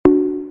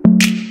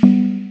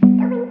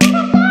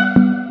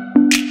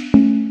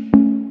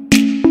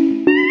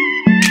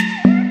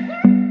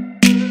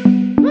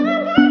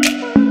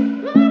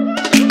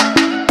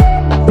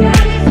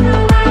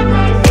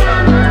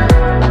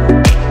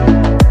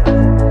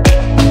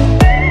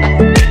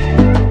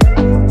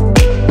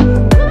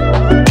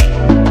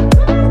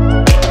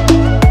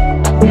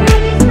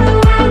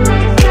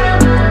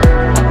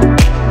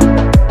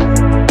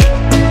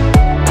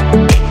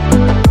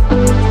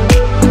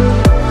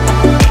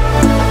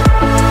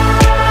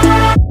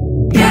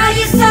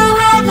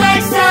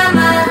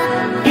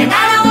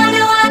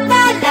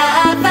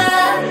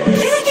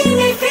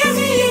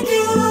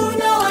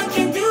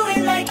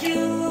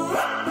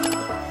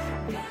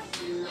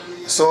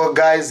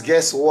guys,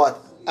 guess what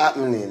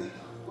happening?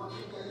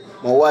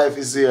 My wife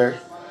is here.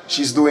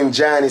 She's doing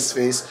Johnny's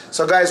face.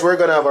 So guys, we're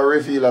gonna have a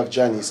reveal of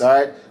Johnny's,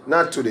 alright?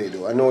 Not today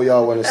though. I know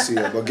y'all wanna see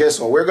her, but guess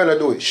what? We're gonna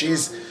do it.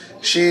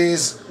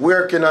 She's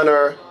working on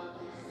her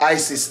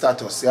ISIS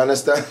status. You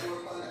understand?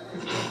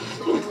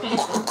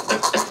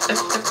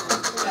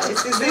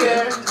 ISIS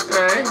here.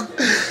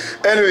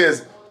 Right.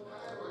 Anyways,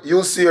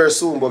 you'll see her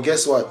soon, but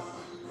guess what?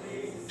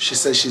 She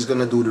says she's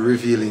gonna do the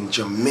reveal in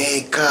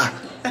Jamaica.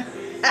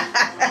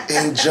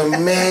 In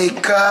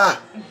Jamaica.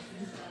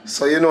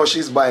 So you know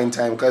she's buying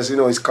time because you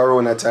know it's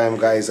Corona time,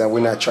 guys, and we're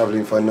not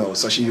traveling for now.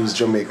 So she used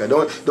Jamaica.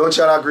 Don't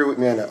y'all agree with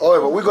me on that?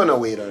 However, we're gonna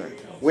wait on it.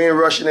 We ain't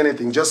rushing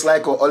anything. Just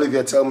like how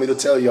Olivia tell me to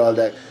tell y'all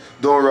that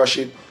don't rush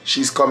it.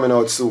 She's coming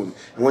out soon.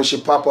 And when she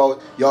pop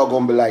out, y'all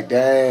gonna be like,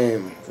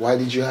 damn, why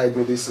did you hide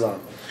me this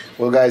long?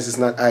 Well, guys, it's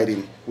not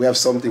hiding. We have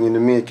something in the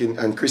making,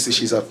 and Crissy,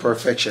 she's a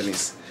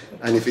perfectionist.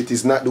 And if it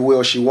is not the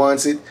way she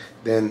wants it,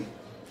 then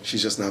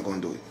she's just not gonna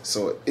do it.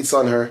 So it's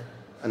on her.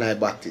 And I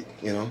backed it,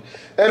 you know.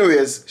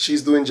 Anyways,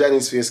 she's doing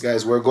Johnny's face,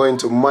 guys. We're going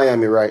to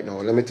Miami right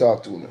now. Let me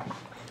talk to her.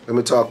 Let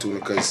me talk to her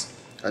because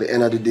at the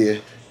end of the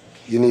day,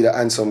 you need a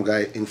handsome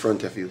guy in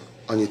front of you.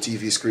 On your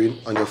TV screen,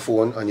 on your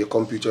phone, on your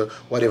computer,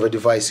 whatever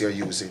device you're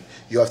using.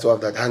 You have to have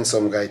that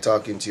handsome guy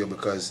talking to you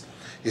because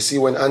you see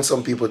when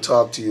handsome people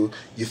talk to you,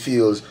 you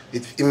feel,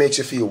 it makes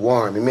you feel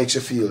warm. It makes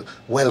you feel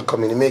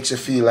welcoming. It makes you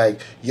feel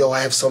like, yo,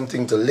 I have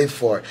something to live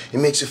for. It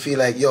makes you feel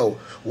like, yo,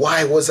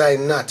 why was I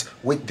not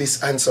with this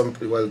handsome?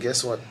 Well,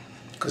 guess what?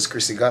 Because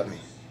Crissy got me,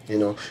 you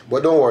know.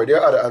 But don't worry, there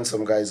are other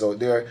handsome guys out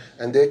there,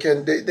 and they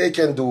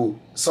can do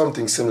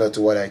something similar to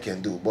what I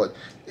can do. But,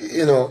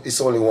 you know, it's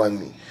only one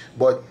me.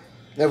 But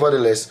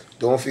nevertheless,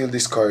 don't feel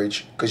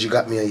discouraged because you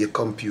got me on your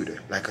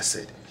computer, like I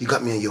said. You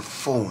got me on your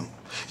phone.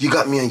 You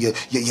got me on your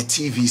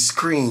TV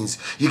screens.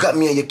 You got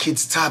me on your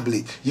kid's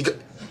tablet. It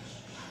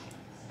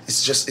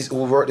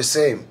will work the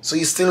same. So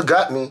you still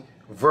got me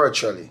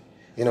virtually.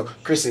 You know,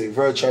 Crissy,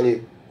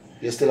 virtually,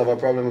 you still have a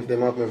problem with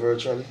them happening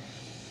virtually?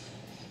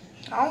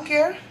 I don't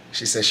care.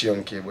 She says she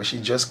don't care, but she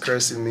just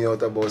cursing me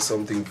out about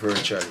something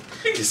virtually.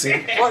 You see?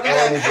 What did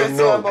I don't even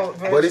know.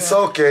 But it's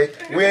okay.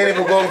 We ain't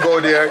even gonna go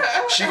there.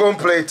 She gonna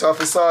play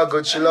tough. It's all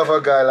good. She love a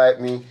guy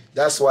like me.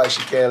 That's why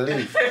she can't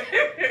leave.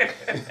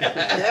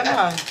 Yeah,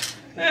 man.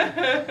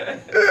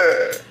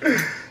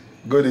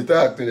 Good to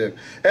talk to them.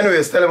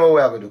 Anyways, tell them what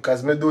we have to do.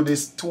 Because me do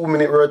this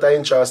 2-minute worth of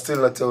intro, still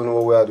not telling them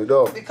what we have to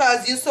do.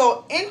 Because you're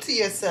so into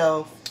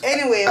yourself.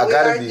 Anyway, we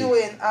are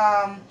doing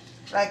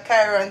like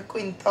Kyra and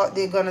Quinn thought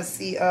they're gonna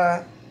see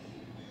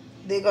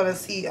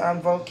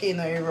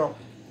volcano erupt.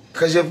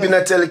 Because you've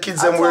been telling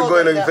kids them we're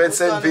going to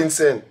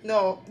Vincent.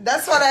 No,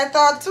 that's what I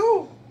thought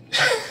too.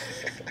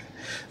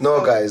 No,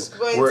 so guys.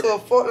 We're going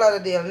to Fort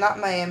Lauderdale, not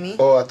Miami.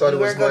 Oh, I thought it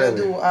was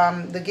Miami. We're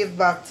going to do the give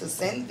back to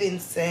St.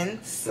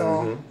 Vincent.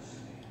 So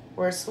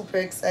we're super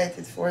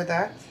excited for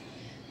that.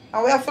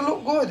 And we have to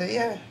look good,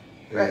 yeah.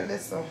 Right,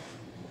 this so.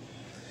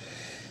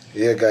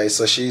 Yeah, guys.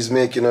 So she's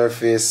making her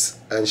face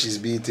and she's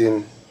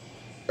beating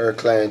her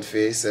client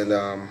face and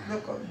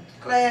look,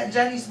 client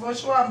Janice, but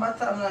she want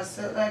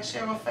like she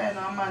ever find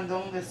a man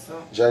down this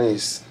so.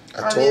 Janice,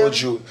 I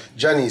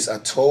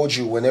told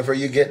you whenever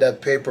you get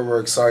that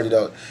paperwork sorted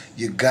out,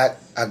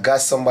 I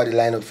got somebody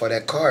lined up for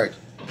that card.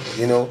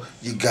 You know,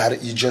 you got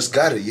it, you just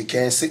got it. You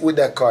can't sit with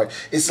that card.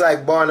 It's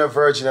like born a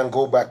virgin and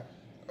go back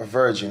a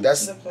virgin.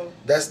 That's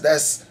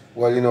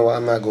well, you know,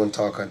 I'm not going to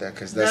talk on that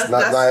because that's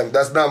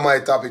not my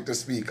topic to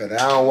speak on.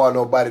 I don't want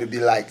nobody to be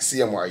like,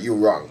 CMR, you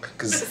wrong.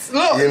 Cause,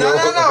 no, you know,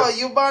 no.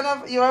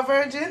 You a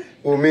virgin?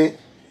 Who, me?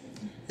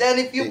 Then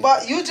if you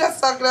just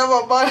talking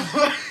about born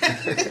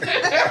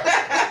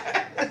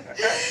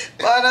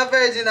a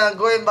virgin and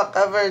going back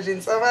a virgin.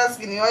 So I'm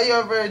asking you, are you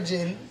a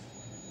virgin?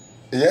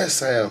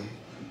 Yes, I am.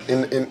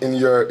 In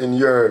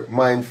your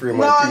mind frame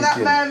of thinking. No,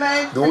 not my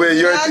mind. The way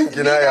you're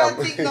thinking, I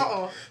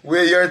am.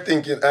 Where you're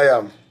thinking, I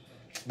am.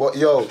 But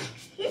yo,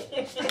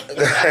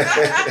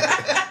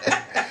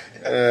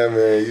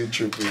 man, you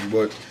tripping.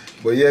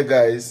 But yeah,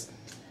 guys.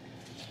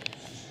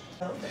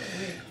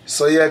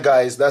 So yeah,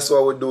 guys, that's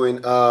what we're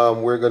doing.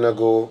 We're gonna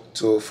go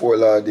to Fort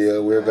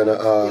Lauderdale. We're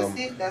gonna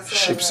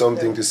ship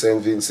something to St.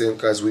 Vincent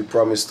because we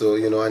promised to,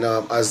 you know. And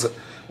as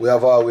we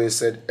have always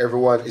said,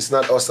 everyone, it's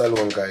not us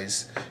alone,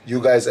 guys.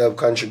 You guys have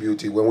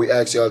contributed. When we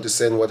asked y'all to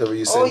send whatever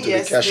you sent to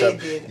the Cash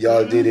App,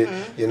 y'all did it.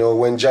 You know,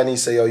 when Johnny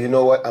say, yo, you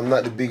know what, I'm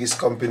not the biggest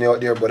company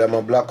out there, but I'm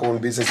a black-owned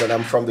business and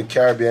I'm from the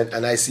Caribbean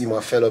and I see my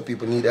fellow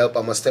people need help.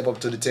 I'm going to step up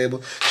to the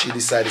table. She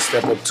decided to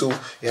step up too.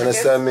 You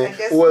understand me?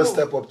 Who will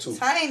step up too?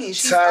 Tiny.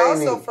 She's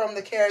also from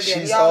the Caribbean.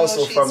 She's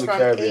also from the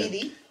Caribbean.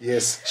 Haiti.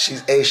 Yes,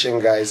 she's Asian,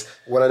 guys.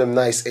 One of them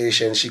nice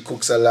Asians. She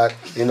cooks a lot.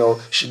 You know,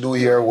 she do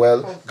hair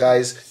well,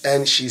 guys.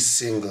 And she's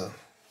single.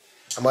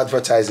 I'm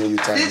advertising you,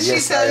 Tiny. Did she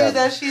tell you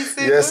that she's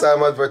single? Yes,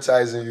 I'm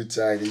advertising you,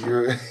 Tiny.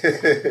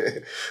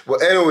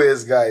 But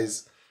anyways,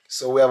 guys,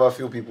 so we have a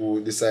few people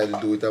who decided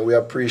to do it, and we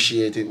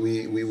appreciate it.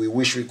 We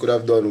wish we could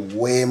have done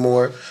way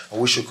more. I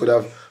wish we could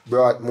have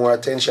brought more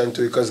attention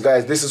to it, because,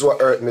 guys, this is what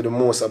hurt me the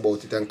most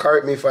about it. And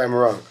correct me if I'm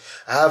wrong.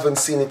 I haven't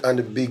seen it on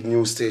the big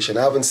news station.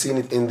 I haven't seen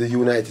it in the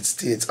United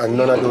States and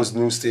none of those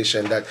news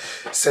stations that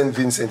St.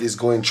 Vincent is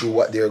going through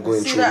what they're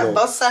going through now.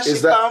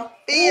 Is that?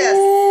 Yes.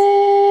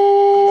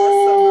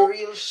 That's some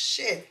real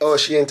shit. Oh,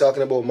 she ain't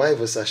talking about my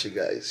Versace,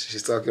 guys.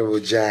 She's talking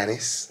about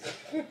Janice.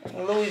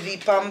 Louis V.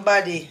 Palm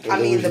body.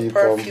 The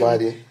perfume.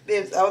 Body.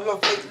 Babes, I would love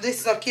it. This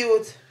is so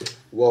cute.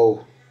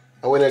 Wow.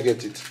 And when I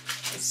get it?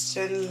 It's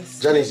Janice.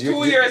 Janice,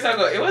 2 years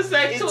ago. It was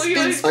like 2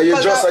 years. And you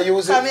just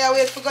use it? I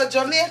wait to go to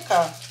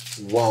Jamaica.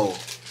 Wow.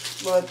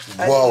 But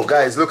wow,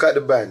 guys, look at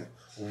the band.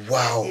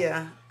 Wow.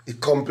 Yeah. It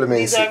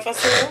complements These are for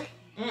sale?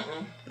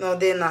 No,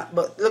 they're not.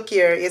 But look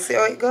here. You see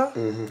how it go?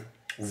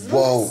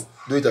 Wow.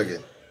 Do it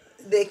again.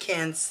 They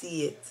can't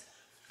see it.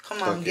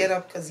 Come on, get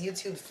up, because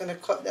YouTube's gonna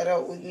cut that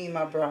out with me,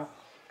 my bro.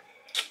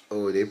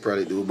 Oh, they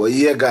probably do. But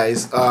yeah,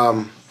 guys,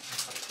 I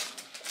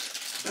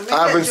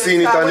haven't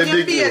seen it on the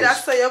big news. I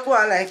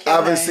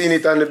haven't seen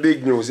it on the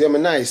big news. Yeah, me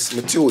nice.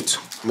 Me cute.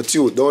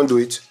 Don't do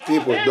it.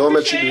 People, don't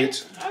make you do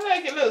it. I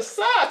like your little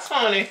socks,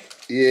 honey.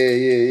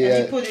 Yeah.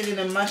 And you put it in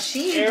a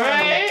machine.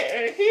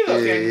 Right? He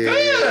looking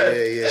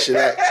good. Yeah. She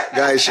like,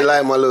 guys, she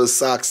like my little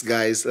socks,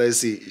 guys. Let's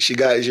see. She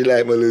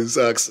like my little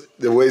socks.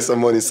 They waste some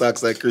money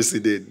socks like Crissy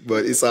did.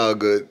 But it's all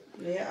good.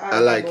 Yeah, I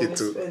like it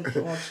too.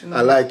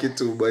 I like it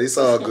too, but it's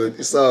all good.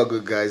 It's all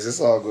good, guys. It's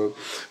all good.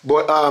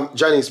 But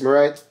Janice, me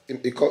right? In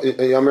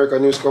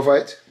American news cover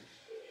it?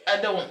 I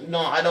don't know.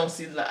 I don't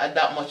see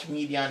that much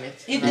media on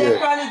it. If they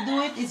probably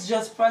do it, it's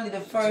just probably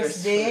the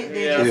first day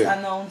they just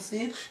announce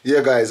it.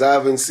 Yeah, guys, I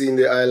haven't seen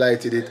they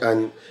highlighted it,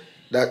 and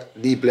that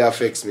deeply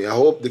affects me. I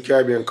hope the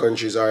Caribbean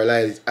countries are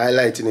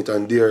highlighting it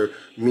on their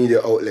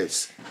media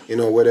outlets. You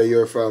know, whether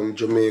you're from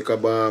Jamaica,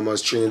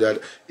 Bahamas, Trinidad,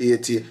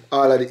 Haiti,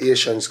 all of the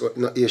Asians,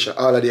 not Asia,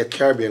 all of the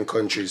Caribbean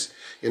countries.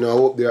 You know, I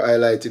hope they're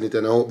highlighting it,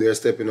 and I hope they're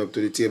stepping up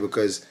to the table,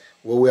 because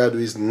what we are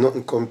doing is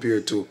nothing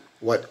compared to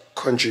what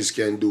countries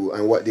can do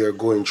and what they're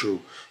going through.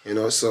 You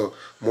know, so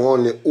more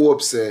only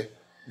hope say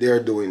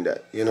they're doing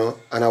that. You know,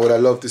 and I would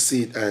have loved to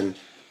see it. And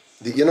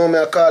you know, me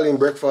I call in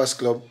Breakfast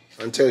Club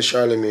and tell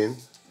Charlemagne.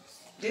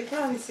 They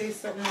probably say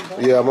something about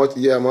it. I'm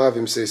gonna have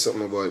him say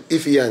something about it.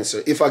 If he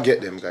answer, if I get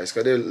them, guys,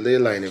 because their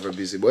line never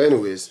busy. But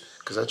anyways,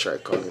 because I try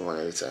calling one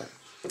at a time.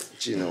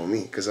 But you know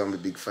me, because I'm a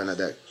big fan of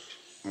that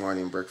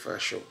morning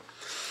breakfast show.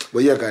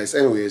 But yeah, guys,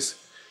 anyways,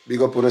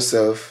 big up on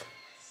herself.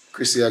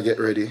 Crissy, I get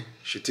ready.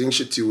 She thinks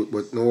she cute,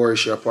 but no worry,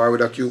 she a par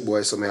with a cute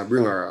boy, so I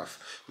bring her off.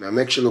 I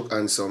make she look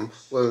handsome.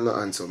 Well, not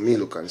handsome, me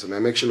look handsome. I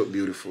make she look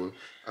beautiful.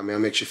 I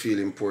make she feel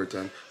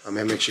important. I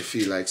make she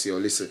feel like, yo,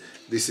 listen,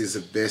 this is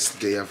the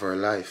best day of her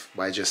life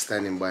by just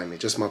standing by me.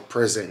 Just my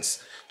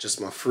presence, just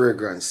my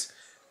fragrance.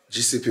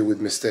 GCP with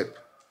me step.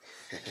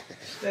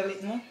 Spell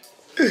it, no?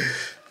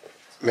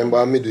 Remember,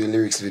 I'm doing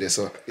lyrics video,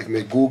 so if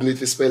me Google it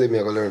to spell it, I'm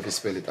going to learn to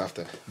spell it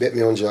after. Bet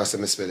me 100 I say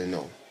me spell it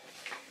now.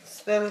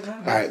 Spell it, no?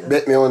 Alright,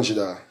 bet me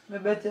 100.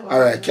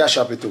 Alright, cash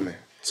up it to me.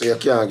 So you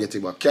can't get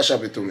it back. Cash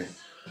up it to me.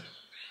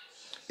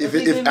 If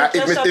me cash up to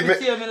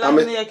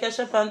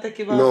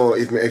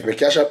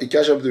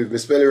me, if me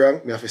spell it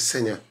wrong, me have to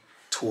send you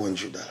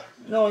 $200.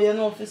 No, you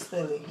know if you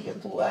spell it. You're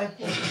too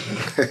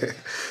iPhone.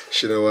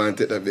 She don't want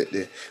to take that bit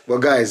there. But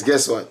guys,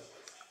 guess what?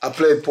 I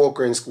played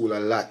poker in school a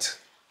lot.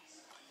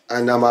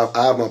 And I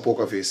have my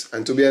poker face.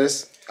 And to be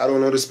honest, I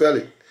don't know how to spell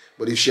it.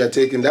 But if she had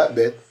taken that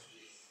bet,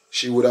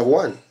 she would have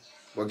won.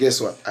 But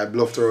guess what? I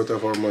bluffed her out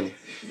of her money.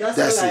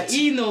 That's it.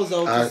 He knows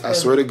how to spell it. I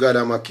swear to God,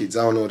 I'm my kids.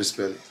 I don't know how to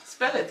spell it.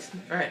 Spell it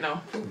right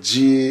now.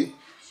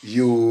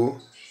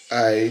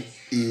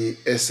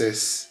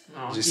 Guiess.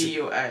 No,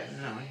 G-U-I.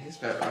 No, you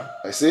spell it wrong.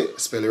 I see? I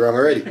spell it wrong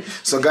already.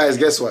 So guys,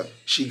 guess what?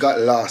 She got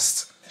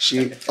lost.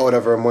 She out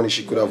of her money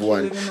she could have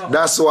won.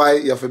 That's why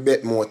you have to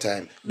bet more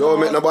time. Don't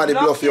make nobody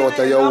bluff you out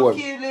of your own.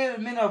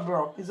 Me not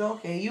broke. It's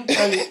okay. You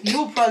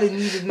probably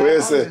needed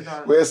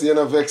 $900. Where's you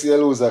not vex you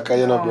loser because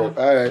you're not broke.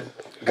 Alright.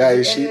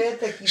 Guys,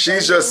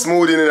 she's just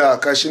smoothing it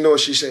out because she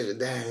knows she said,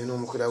 damn, you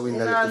know, I could have win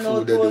that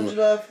little food they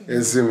do.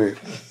 You see me?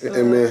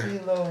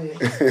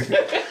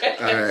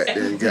 Alright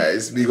then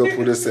guys, big up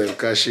for yourself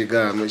because she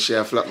gone. She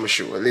have flap my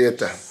shoe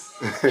later.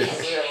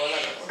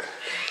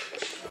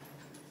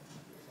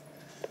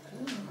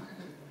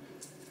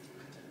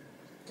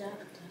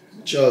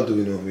 What y'all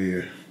doing over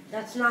here?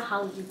 That's not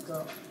how you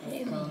go.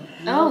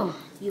 Oh.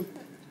 You.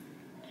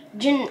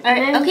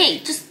 Okay,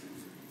 just.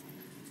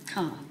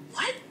 Oh.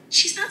 What?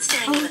 She's not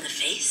staring you in the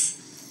face.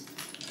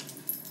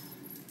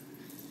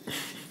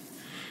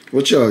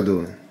 What y'all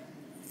doing?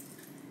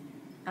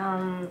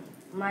 My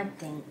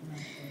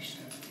first.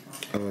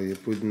 Oh, you're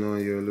putting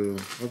on your little.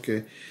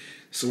 Okay.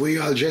 So where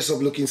y'all dress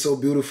up looking so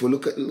beautiful?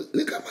 Look at my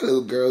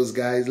little girls,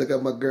 guys. Look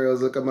at my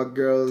girls. Look at my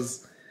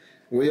girls.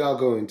 Where y'all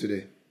going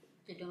today?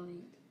 To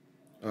donate.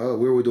 Oh,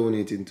 where we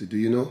donating to? Do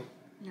you know?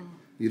 No.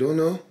 You don't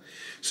know?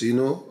 So you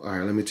know?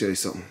 Alright, let me tell you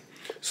something.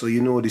 So you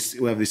know this,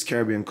 we have this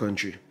Caribbean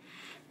country.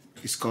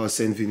 It's called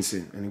St.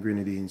 Vincent and the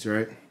Grenadines,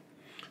 right?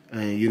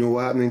 And you know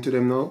what happening to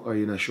them now? Or are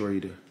you not sure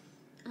either?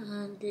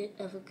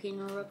 A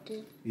volcano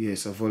erupted?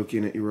 Yes, a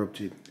volcano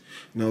erupted.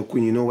 Now,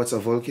 Queen, you know what's a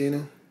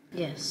volcano?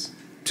 Yes.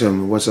 Tell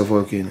me, what's a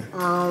volcano?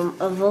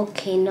 A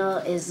volcano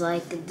is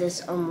like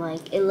this,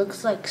 like, it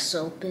looks like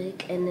so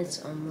big, and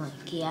it's, like,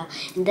 yeah.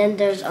 And then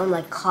there's,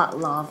 like, hot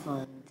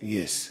lava.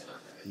 Yes.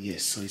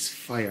 Yes, so it's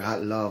fire,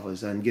 hot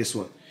lavas. And guess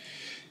what?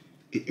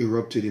 It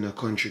erupted in a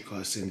country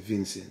called St.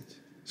 Vincent.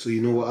 So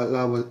you know what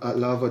hot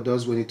lava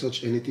does when it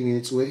touches anything in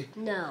its way?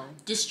 No,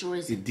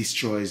 destroys it. It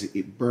destroys it,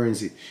 it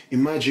burns it.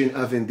 Imagine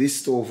having this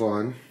stove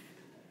on.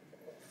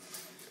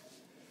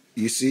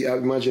 You see,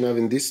 imagine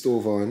having this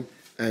stove on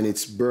and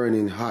it's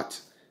burning hot.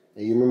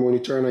 And you remember when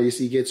you turn on, you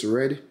see it gets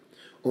red?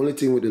 Only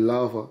thing with the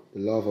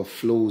lava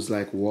flows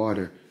like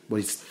water, but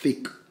it's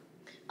thick.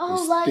 Oh,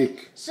 it's like,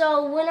 thick.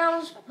 so when I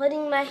was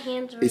putting my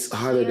hands right It's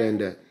hotter here, than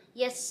that.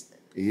 yes.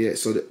 Yeah,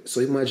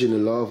 so imagine the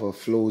lava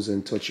flows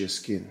and touch your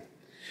skin.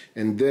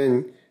 And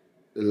then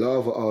the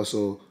lava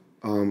also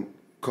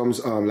comes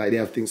like they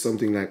have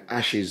something like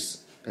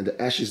ashes, and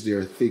the ashes,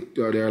 they're thick,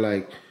 or they're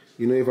like,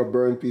 you know, if a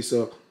burned piece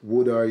of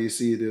wood, or you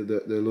see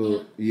the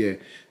little, yeah,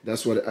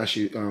 that's what the ash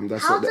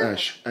that's what the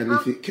ash. And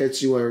if it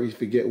catches you or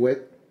if it get wet,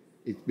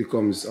 it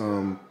becomes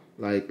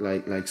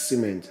like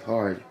cement,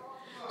 hard.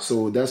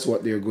 So that's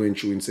what they're going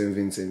through in St.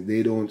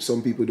 Vincent.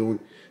 Some people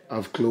don't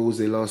have clothes,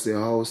 they lost their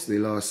house, they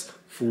lost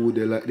food,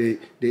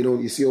 they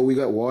don't, you see how we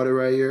got water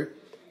right here?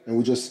 And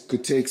we just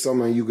could take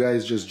some and you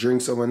guys just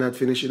drink some and not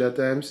finish it at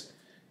times.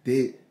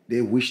 They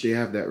wish they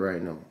have that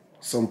right now.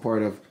 Some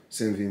part of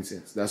St.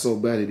 Vincent. That's how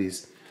bad it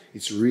is.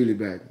 It's really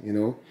bad, you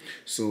know.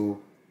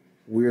 So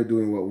we're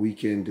doing what we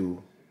can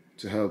do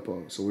to help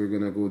out. So we're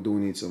gonna go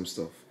donate some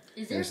stuff.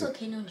 Is there a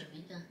volcano in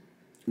Jamaica?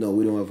 No,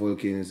 we don't have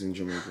volcanoes in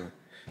Jamaica.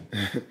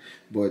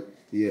 But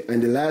yeah,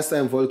 and the last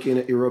time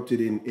volcano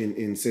erupted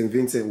in St.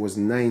 Vincent was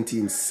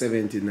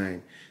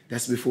 1979.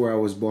 That's before I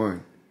was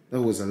born.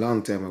 That was a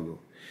long time ago.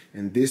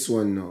 And this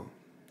one now.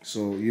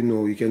 So, you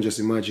know, you can just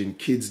imagine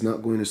kids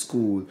not going to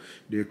school.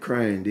 They're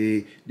crying.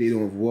 They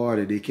don't have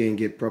water. They can't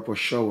get proper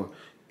shower.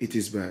 It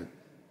is bad.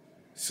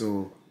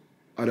 So,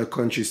 other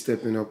countries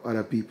stepping up,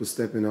 other people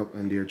stepping up,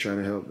 and they're trying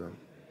to help them.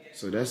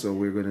 So that's what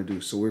we're going to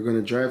do. So we're going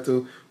to drive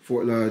to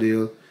Fort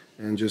Lauderdale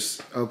and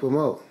just help them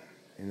out.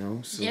 You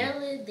know? So, They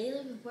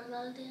live in Fort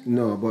Lauderdale?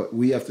 No, but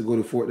we have to go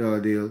to Fort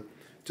Lauderdale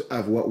to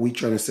have what we're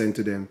trying to send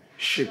to them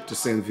shipped to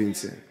St.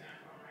 Vincent.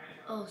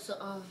 Oh,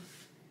 so,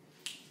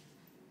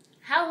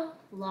 how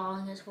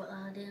long is Fort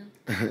Lauderdale?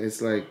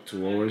 It's like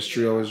 2 hours,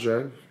 3 hours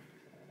drive.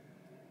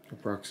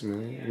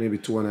 Approximately. Maybe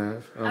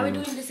 2.5. Are we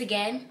doing this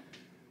again?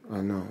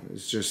 No,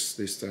 it's just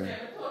this time.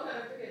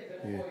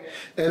 Yeah.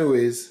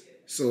 Anyways,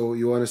 so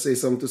you want to say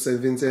something to St.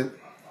 Vincent?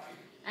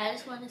 I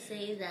just want to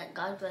say that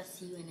God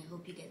bless you and I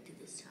hope you get through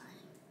this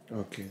time.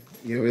 Okay.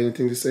 You have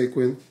anything to say,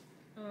 Quinn?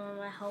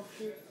 I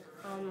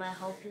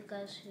hope you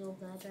guys feel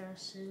better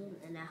soon,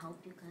 and I hope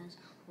you guys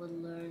will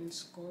learn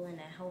school, and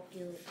I hope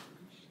you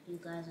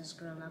guys as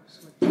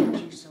grown-ups will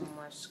teach you some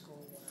more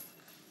schoolwork.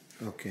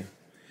 Okay.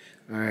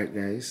 All right,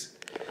 guys.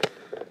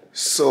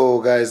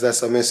 So, guys,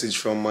 that's a message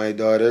from my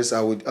daughters.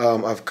 I would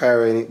have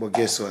Kyra in it, but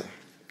guess what?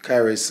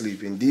 Kyra is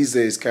sleeping. These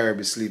days, Kyra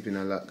be sleeping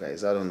a lot,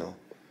 guys. I don't know.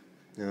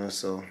 You know,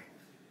 so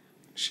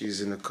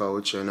she's in the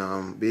couch,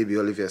 and baby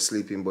Olivia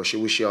sleeping, but she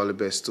wish you all the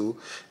best too.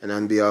 And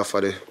on behalf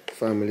of the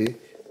family,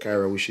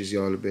 Kyra wishes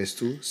you all the best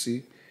too.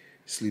 See?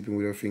 Sleeping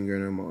with her finger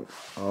in her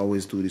mouth. I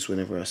always do this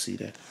whenever I see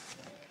that.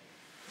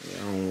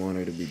 Yeah, I don't want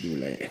her to be doing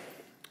like that.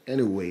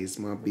 Anyways,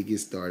 my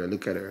biggest daughter,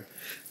 look at her.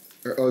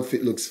 Her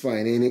outfit looks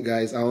fine, ain't it,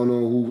 guys? I don't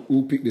know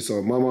who picked this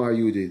up, Mama or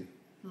you did?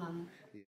 Mom.